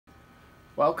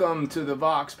Welcome to the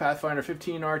Vox Pathfinder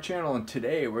 15R channel, and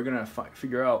today we're going to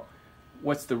figure out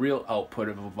what's the real output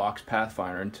of a Vox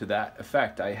Pathfinder, and to that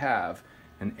effect I have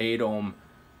an 8 ohm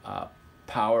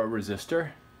power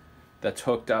resistor that's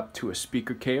hooked up to a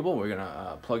speaker cable. We're going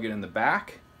to plug it in the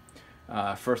back.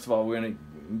 First of all, we're going to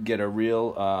get a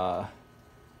real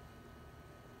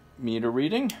meter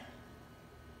reading.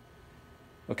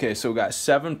 Okay, so we got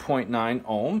 7.9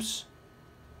 ohms.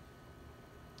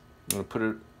 I'm going to put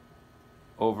it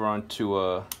over onto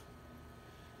a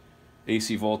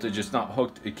AC voltage. It's not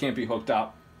hooked, it can't be hooked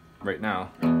up right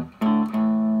now,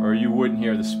 or you wouldn't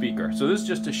hear the speaker. So this is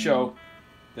just to show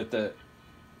that the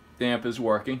amp is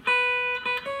working.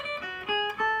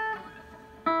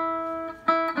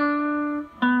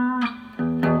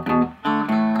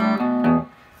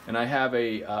 And I have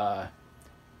a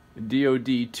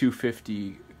DOD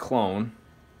 250 clone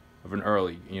of an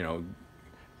early,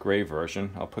 gray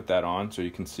version. I'll put that on so you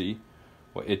can see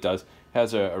what it does. It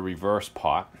has a reverse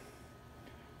pot,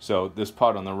 so this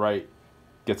pot on the right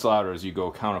gets louder as you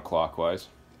go counterclockwise.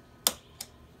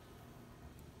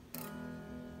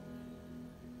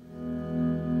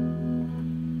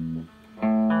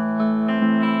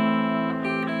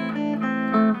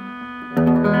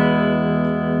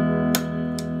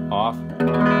 Off.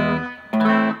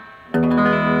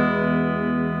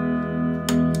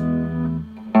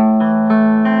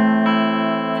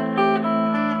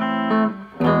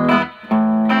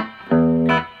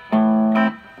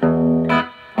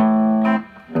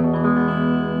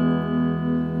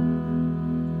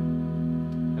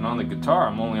 And on the guitar,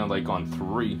 I'm only on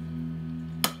 3.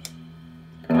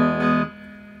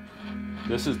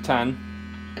 This is 10.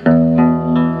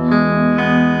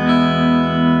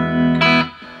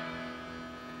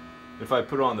 If I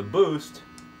put on the boost,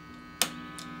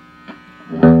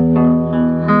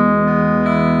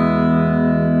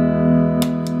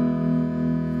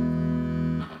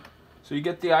 so you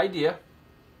get the idea.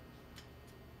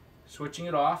 Switching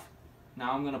it off.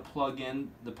 Now I'm going to plug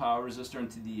in the power resistor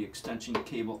into the extension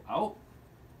cable out.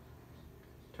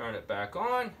 Turn it back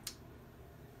on.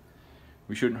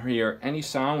 We shouldn't hear any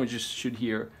sound, we just should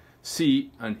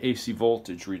see an AC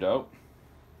voltage readout.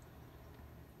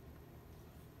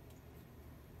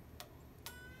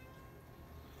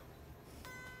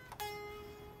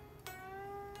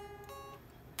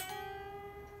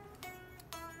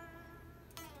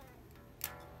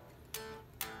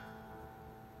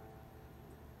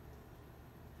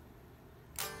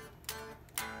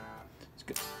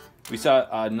 We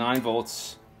saw 9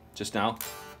 volts just now.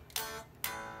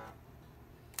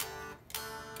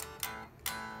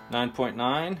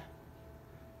 9.9.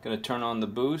 Gonna turn on the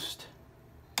boost.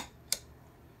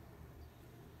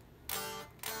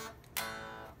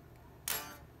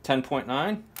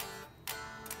 $10.9.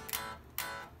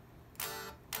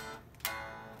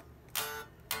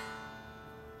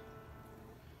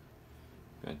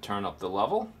 Gonna turn up the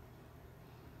level.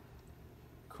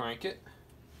 Crank it.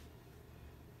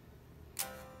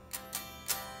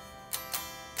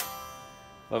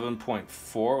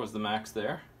 11.4 was the max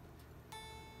there.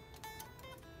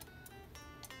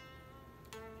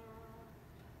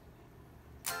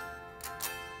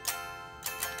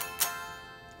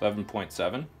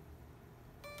 $11.7.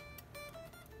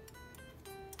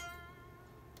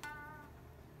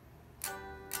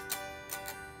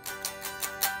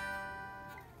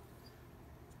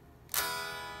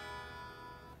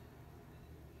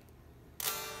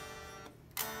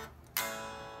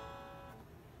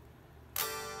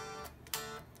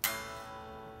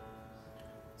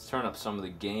 Let's turn up some of the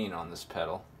gain on this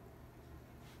pedal.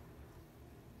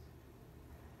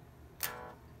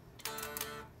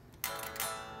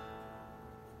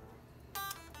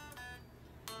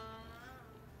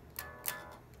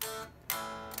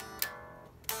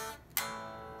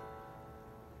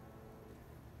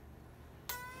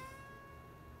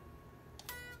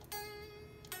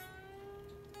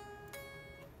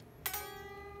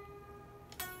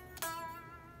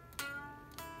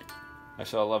 I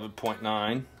saw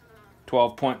 11.9,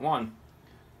 12.1, a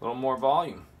little more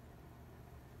volume.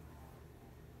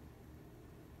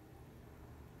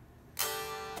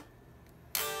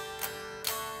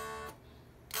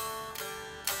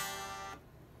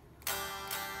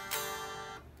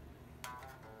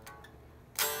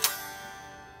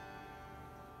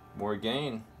 More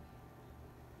gain.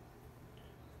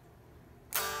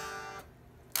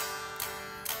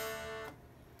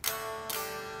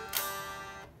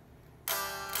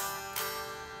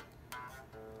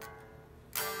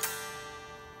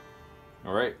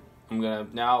 Alright, I'm going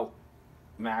to now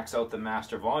max out the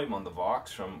master volume on the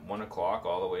Vox from 1 o'clock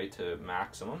all the way to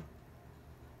maximum.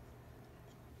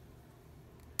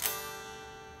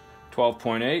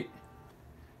 12.8,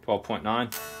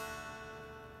 12.9,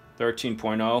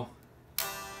 13.0,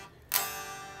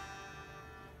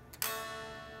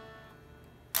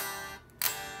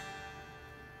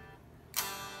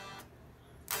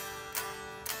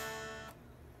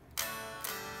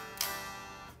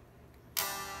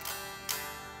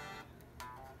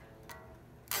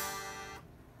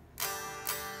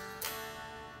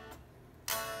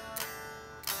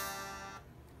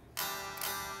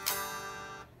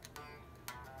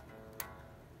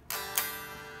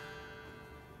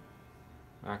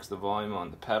 max the volume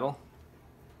on the pedal.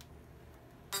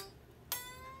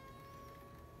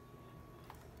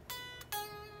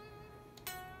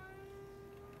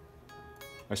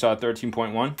 I saw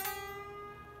 13.1.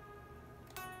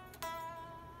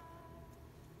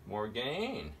 More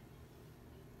gain.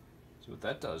 See what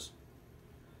that does.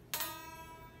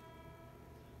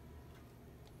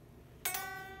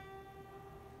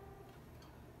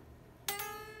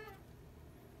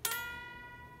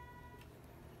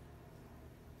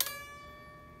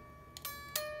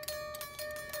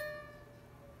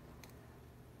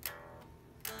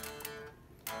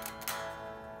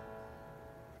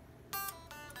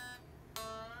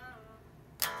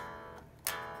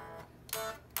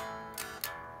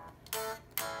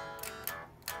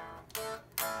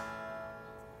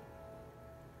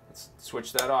 Let's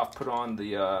switch that off, put on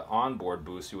the onboard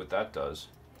boost, see what that does.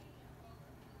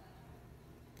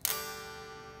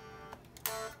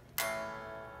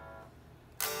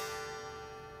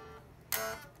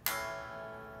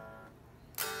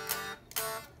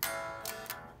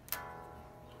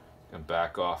 And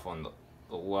back off on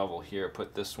the level here,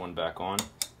 put this one back on.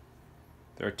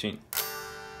 13.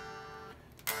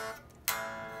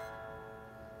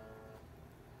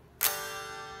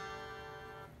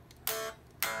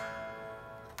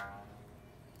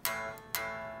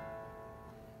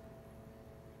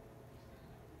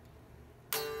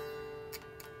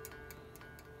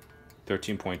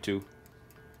 $13.2.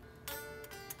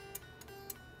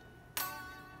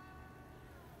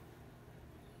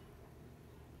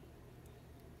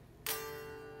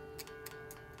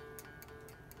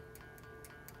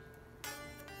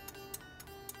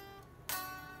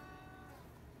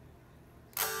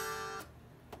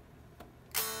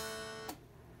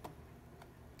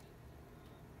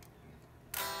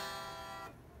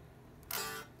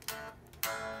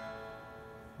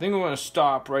 I think I'm going to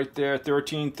stop right there,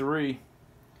 13.3.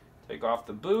 Take off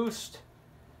the boost.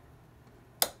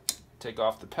 Take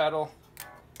off the pedal.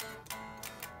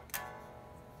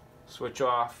 Switch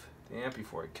off the amp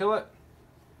before I kill it.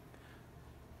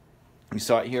 You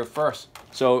saw it here first.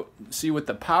 So see what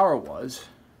the power was.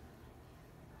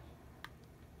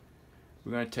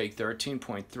 We're going to take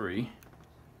 13.3.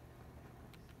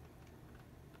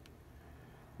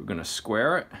 We're going to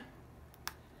square it.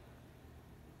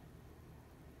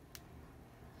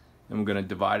 And we're going to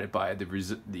divide it by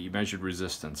the measured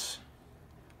resistance.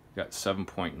 We've got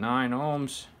 7.9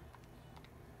 ohms.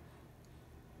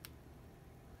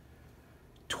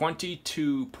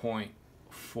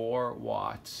 22.4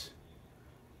 watts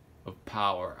of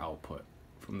power output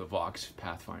from the Vox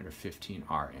Pathfinder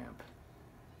 15R amp.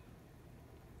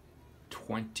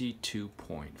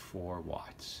 22.4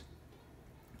 watts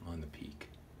on the peak.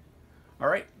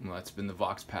 Alright, well that's been the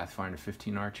Vox Pathfinder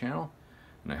 15R channel.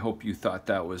 And I hope you thought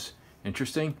that was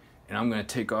interesting. And I'm going to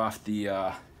take off the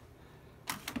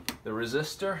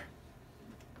resistor,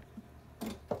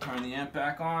 turn the amp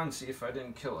back on, see if I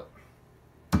didn't kill it.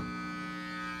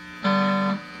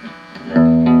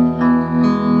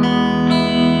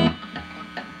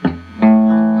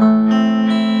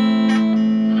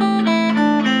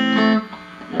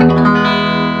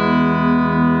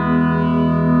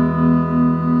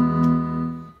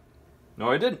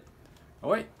 No, I didn't. Oh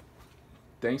wait.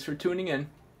 Thanks for tuning in.